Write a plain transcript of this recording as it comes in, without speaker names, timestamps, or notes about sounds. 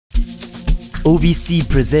OBC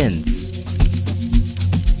presents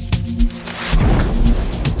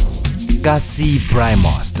Kasi Braai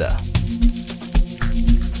Master.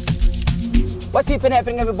 What's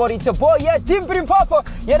happening, everybody? It's your boy, Dimpri Papa.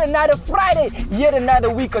 Yet another Friday, yet another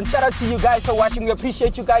weekend. Shout out to you guys for watching. We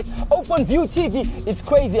appreciate you guys. Open View TV, it's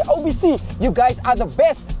crazy. OBC, you guys are the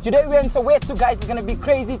best. Today we're in Soweto, guys. It's gonna be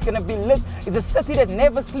crazy. It's gonna be lit. It's a city that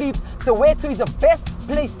never sleeps. Soweto is the best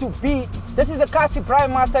place to be. This is the Kasi Braai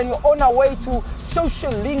Master, and we're on our way to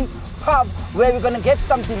Social Link Pub, where we're gonna get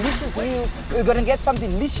some delicious meals, we're gonna get some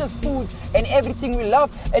delicious foods and everything we love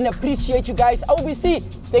and appreciate you guys. OBC,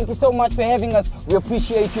 thank you so much for having us. We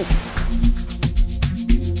appreciate you.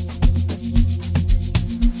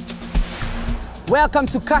 Welcome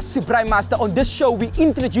to Kasi Braai Master. On this show, we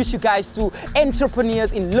introduce you guys to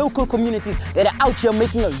entrepreneurs in local communities that are out here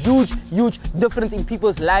making a huge difference in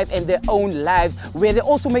people's life and their own lives, where they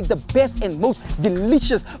also make the best and most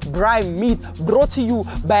delicious braai meat, brought to you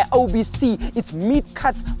by OBC. It's meat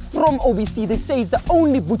cuts from OBC. They say it's the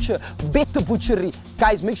only butcher, better butchery.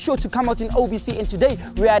 Guys, make sure to come out in OBC. And today,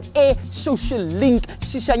 we're at a Social Link,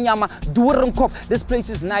 Shisa Nyama, Doornkop. This place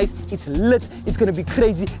is nice, it's lit, it's gonna be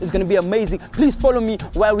crazy, it's gonna be amazing. Please follow me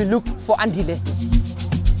while we look for Andile.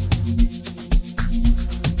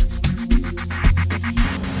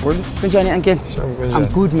 Good journey, Uncle. I'm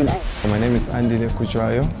good, man. My name is Andile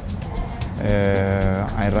Kahutshwayo.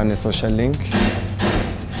 I run a social link.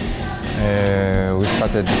 We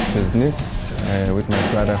started this business with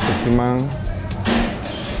my brother Fatimang.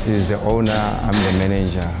 He's the owner, I'm the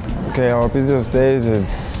manager. Okay, our busiest days is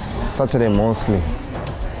Saturday mostly.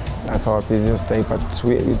 That's our busiest day, but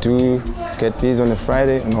we do get busy on a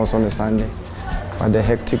Friday and also on a Sunday. But the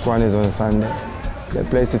hectic one is on a Sunday. The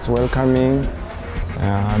place is welcoming,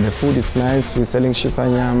 the food is nice. We're selling Shisa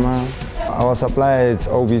Nyama. Our supplier is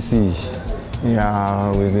OBC.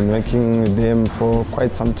 Yeah, we've been working with them for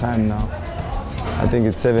quite some time now. I think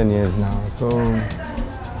it's 7 years now. So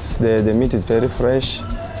the meat is very fresh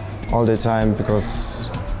all the time because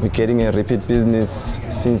we're getting a repeat business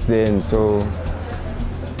since then. So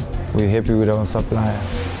we're happy with our supplier.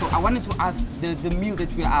 So I wanted to ask the meal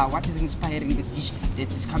that we are, what is inspiring the dish that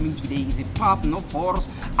is coming today? Is it pap, no force,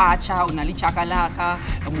 acha, unali chakalaka,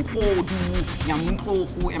 mukodu,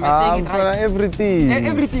 nyamunkoku, am I saying it right? Everything.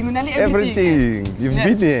 Everything, unali everything. You've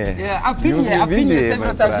been here. Yeah, I've been here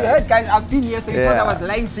several times. You heard, guys, I've been here, so you thought I was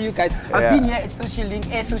lying to you guys. I've been here at Social Link,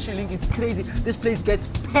 Social Link, it's crazy. This place gets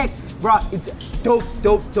packed, bro. It's dope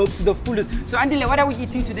to the fullest. So Andile, what are we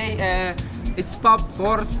eating today? It's pap,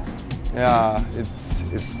 force. Yeah,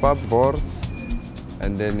 it's pap boars,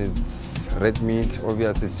 and then it's red meat.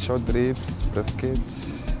 Obviously, it's short ribs, brisket.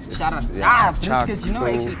 Brisket, you know, so,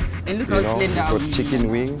 actually. And look how slender. You've got chicken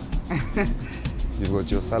wings. You've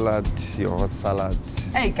got your salad, your hot salad.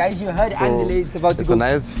 Hey guys, you heard Andile. It's about to go. It's a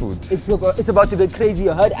nice food. It's about to get crazy.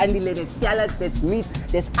 You heard Andile. There's salad, there's meat,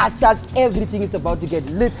 there's achas. Everything is about to get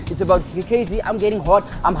lit. It's about to get crazy. I'm getting hot.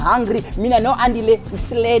 I'm hungry. Mina no Andile.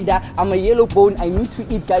 Slender. I'm a yellow bone. I need to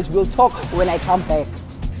eat, guys. We'll talk when I come back.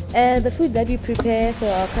 The food that we prepare for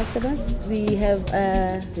our customers, we have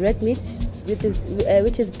red meat,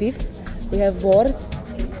 which is beef. We have boars.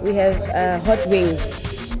 We have hot wings.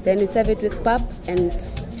 Then we serve it with pap and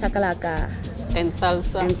chakalaka. And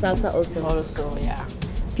salsa. And salsa also. Also, yeah.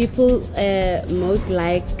 People most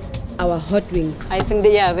like our hot wings. I think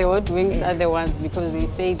the hot wings are the ones because they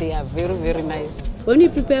say they are very nice. When we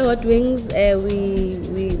prepare hot wings,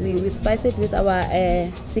 we spice it with our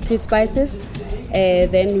secret spices.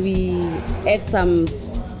 Then we add some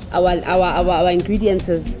our ingredients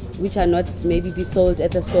which are not maybe be sold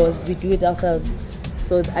at the stores. We do it ourselves.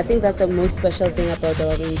 So I think that's the most special thing about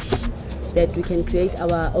our wings, that we can create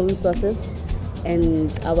our own sauces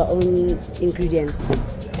and our own ingredients.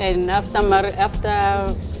 And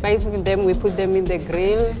after spicing them, we put them in the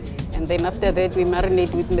grill, and then after that we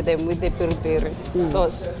marinate with them with the peri-peri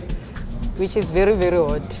sauce, which is very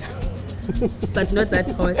hot. But not that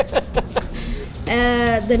hot.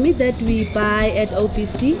 The meat that we buy at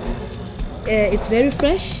OBC, it's very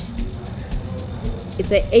fresh. It's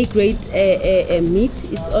an A-grade meat.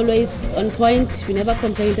 It's always on point. We never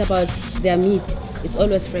complain about their meat. It's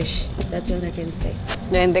always fresh. That's what I can say.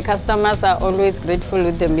 And the customers are always grateful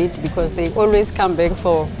with the meat because they always come back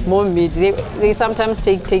for more meat. They sometimes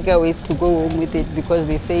take takeaways to go home with it because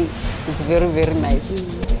they say it's very nice.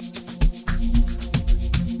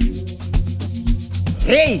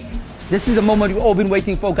 Hey! This is the moment we've all been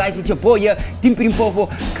waiting for, guys. It's your boy here, Popo,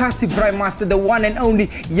 Kasi Braai Master, the one and only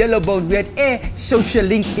Yellowbone. We're at Air Social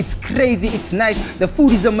Link. It's crazy, it's nice. The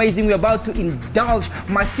food is amazing. We're about to indulge.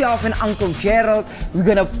 Myself and Uncle Gerald, we're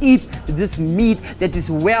gonna eat this meat that is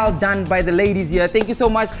well done by the ladies here. Thank you so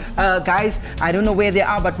much, guys. I don't know where they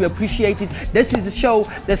are, but we appreciate it. This is a show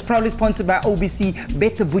that's proudly sponsored by OBC,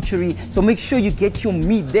 Better Butchery. So make sure you get your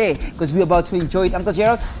meat there because we're about to enjoy it. Uncle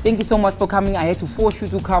Gerald, thank you so much for coming. I had to force you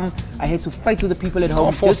to come. I had to fight with the people at home.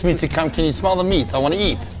 Don't force me to come. Can you smell the meat? I want to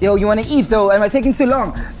eat. Yo, you want to eat though? Am I taking too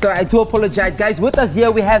long? So I do apologize, guys. With us here,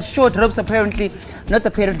 we have short ribs apparently. Not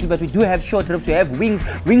apparently, but we do have short ribs. We have wings.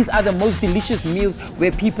 Wings are the most delicious meals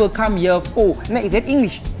where people come here for. No, is that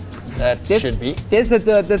English? That should be. There's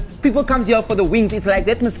the people comes here for the wings. It's like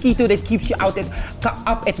that mosquito that keeps you up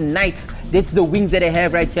at night. That's the wings that I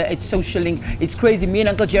have right here at Social Link. It's crazy. Me and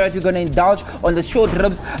Uncle Gerard, we're gonna indulge on the short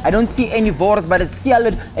ribs. I don't see any wors, but it's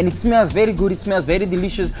salad and it smells very good. It smells very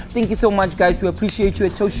delicious. Thank you so much, guys. We appreciate you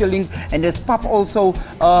at Social Link. And there's pop also.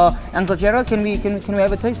 Uncle Gerard, can we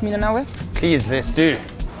have a taste? Me now? Please, let's do.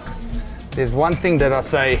 There's one thing that I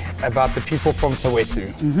say about the people from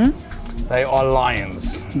Soweto. They are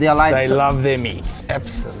lions. They are lions. They love their meat.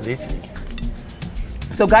 Absolutely.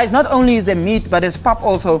 So guys, not only is there meat, but there's pop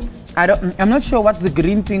also. I'm not sure what's the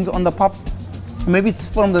green things on the pop. Maybe it's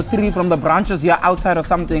from the tree, from the branches here outside or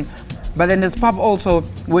something. But then there's pop also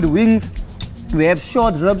with wings. We have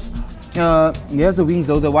short ribs. Here's the wings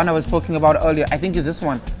though, the one I was talking about earlier. I think it's this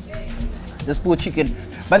one. This poor chicken.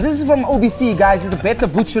 But this is from OBC, guys. It's a Better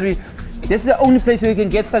Butchery. This is the only place where you can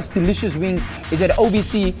get such delicious wings. Is at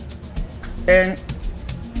OBC. And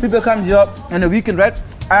people come here on the weekend, right?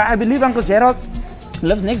 I believe Uncle Gerald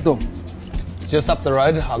lives next door. Just up the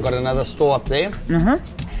road, I've got another store up there.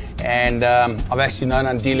 And I've actually known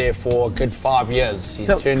Andile for a good 5 years. He's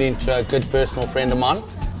turned into a good personal friend of mine.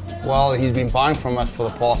 Well, he's been buying from us for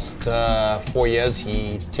the past 4 years.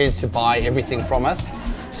 He tends to buy everything from us.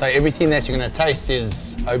 So everything that you're going to taste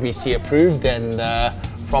is OBC approved and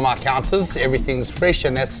from our counters, everything's fresh,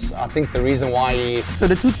 and that's, I think, the reason why. So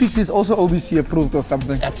the toothpicks is also OBC approved or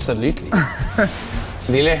something? Absolutely.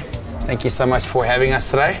 Andile, thank you so much for having us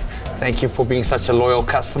today. Thank you for being such a loyal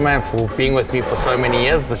customer and for being with me for so many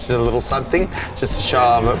years. This is a little something, just a show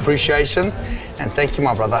of appreciation. And thank you,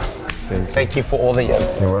 my brother. Thank you for all the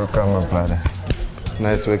years. You're welcome, my brother. It's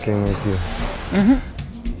nice working with you.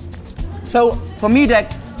 So for me,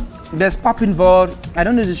 there's pop involved. I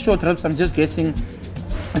don't know the short ribs, I'm just guessing.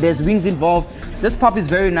 There's wings involved. This pop is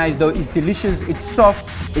very nice though. It's delicious, it's soft,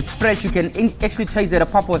 it's fresh. You can actually taste that a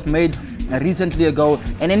pop was made recently ago.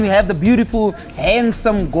 And then we have the beautiful,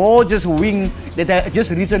 handsome, gorgeous wing that I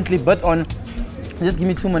just recently bit on. Just give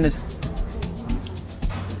me 2 minutes.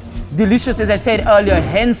 Delicious, as I said earlier,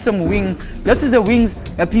 handsome wing. This is the wings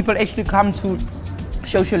that people actually come to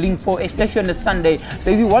Social Link for, especially on a Sunday. So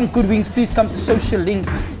if you want good wings, please come to Social Link.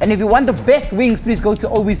 And if you want the best wings, please go to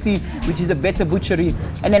OBC, which is a Better Butchery.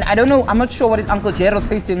 And then I don't know, I'm not sure what is Uncle Gerald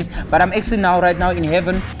tasting, but I'm actually right now in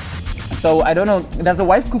heaven. So I don't know, does the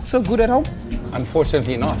wife cook so good at home?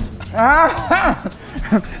 Unfortunately not.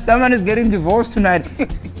 Someone is getting divorced tonight.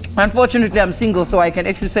 Unfortunately, I'm single, so I can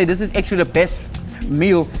actually say this is actually the best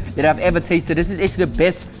meal that I've ever tasted. This is actually the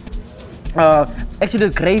best. Actually,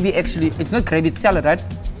 the gravy, it's not gravy, it's salad, right?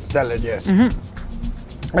 Salad, yes.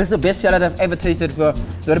 That's the best salad I've ever tasted for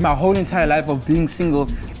my whole entire life of being single.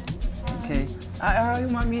 Okay. You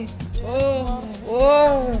mommy.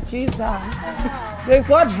 Oh, Jesus. They've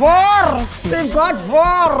got wars. They've got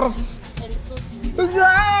wars.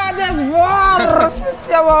 Ah, there's wars.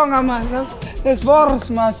 Siyabonga, man. There's wars,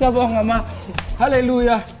 man. Siyabonga, man.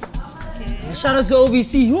 Hallelujah. Shout out to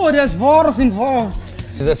OBC. Oh, there's wars involved.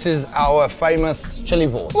 This is our famous chili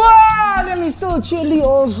wors. Wow, let me still chili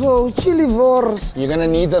also. Chili wors. You're gonna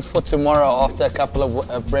need this for tomorrow after a couple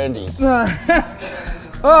of brandies.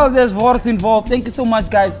 Oh, there's wors involved. Thank you so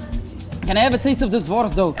much, guys. Can I have a taste of this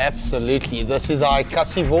wors though? Absolutely. This is our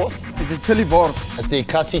Kasi wors. It's a chili wors. It's the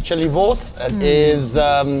Kasi chili wors. It is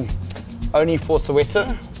only for Soweto.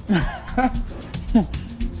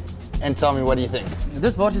 And tell me, what do you think?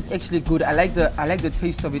 This wors is actually good. I like the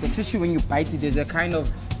taste of it, especially when you bite it. There's a kind of,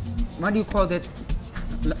 what do you call that?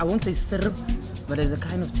 I won't say syrup, but there's a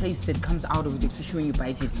kind of taste that comes out of it, especially when you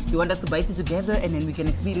bite it. You want us to bite it together and then we can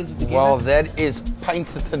experience it together? Well, that is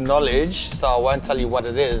painted to knowledge, so I won't tell you what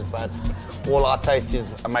it is, but all our taste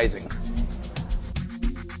is amazing.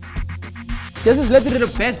 This is literally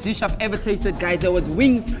the best dish I've ever tasted, guys. There was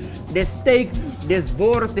wings, there's steak, there's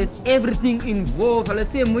wors, there's everything involved. Let's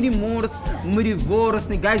say many wors.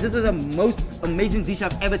 Guys, this is the most amazing dish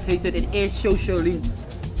I've ever tasted at Air Social Link.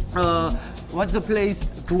 What's the place?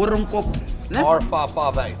 Doornkop.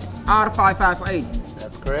 R558. R558.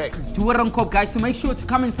 That's correct. Doornkop, guys. So make sure to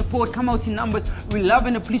come and support, come out in numbers. We love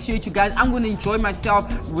and appreciate you guys. I'm going to enjoy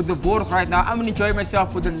myself with the boars right now. I'm going to enjoy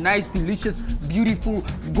myself with the nice, delicious, beautiful,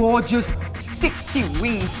 gorgeous, sexy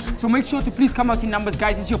wings. So make sure to please come out in numbers,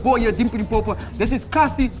 guys. It's your boy here, Dimply Popo. This is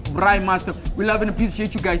Kasi Braai Master. We love and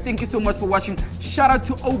appreciate you guys. Thank you so much for watching. Shout out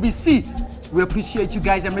to OBC. We appreciate you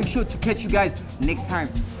guys and make sure to catch you guys next time.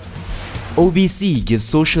 OBC gives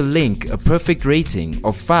Social Link a perfect rating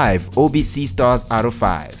of 5 OBC stars out of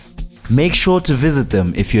 5. Make sure to visit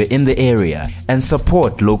them if you're in the area and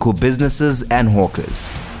support local businesses and hawkers.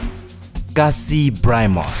 Kasi Braai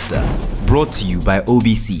Master, brought to you by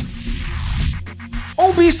OBC.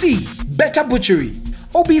 OBC, Better Butchery.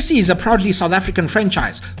 OBC is a proudly South African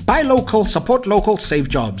franchise. Buy local, support local, save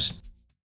jobs.